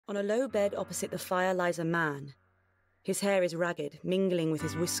On a low bed opposite the fire lies a man. His hair is ragged, mingling with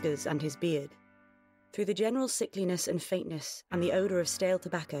his whiskers and his beard. Through the general sickliness and faintness and the odour of stale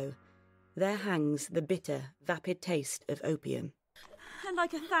tobacco, there hangs the bitter, vapid taste of opium. And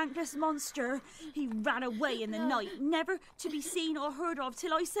like a thankless monster, he ran away in the night, never to be seen or heard of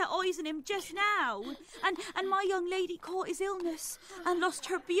till I set eyes on him just now. And my young lady caught his illness and lost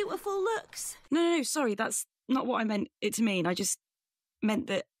her beautiful looks. No, sorry, that's not what I meant it to mean. I just meant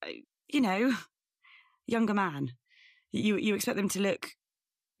that, younger man. You expect them to look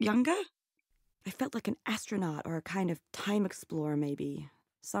younger? I felt like an astronaut or a kind of time explorer, maybe.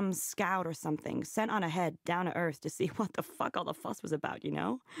 Some scout or something, sent on ahead down to Earth to see what the fuck all the fuss was about, you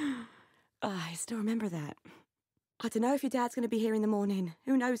know? I still remember that. I don't know if your dad's going to be here in the morning.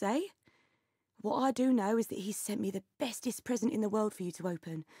 Who knows, eh? What I do know is that he sent me the bestest present in the world for you to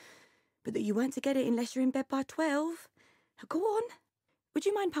open, but that you weren't to get it unless you're in bed by 12. Now, go on. Would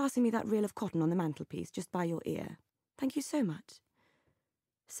you mind passing me that reel of cotton on the mantelpiece just by your ear? Thank you so much.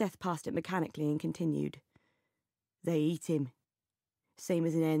 Seth passed it mechanically and continued. They eat him. Same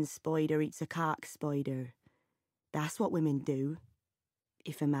as an hen spider eats a cock spider. That's what women do,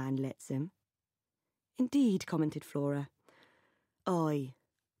 if a man lets them. Indeed, commented Flora. Aye,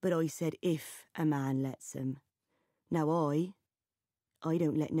 but I said if a man lets them. Now I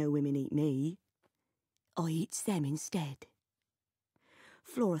don't let no women eat me. I eats them instead.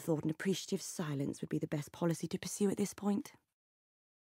 Flora thought an appreciative silence would be the best policy to pursue at this point.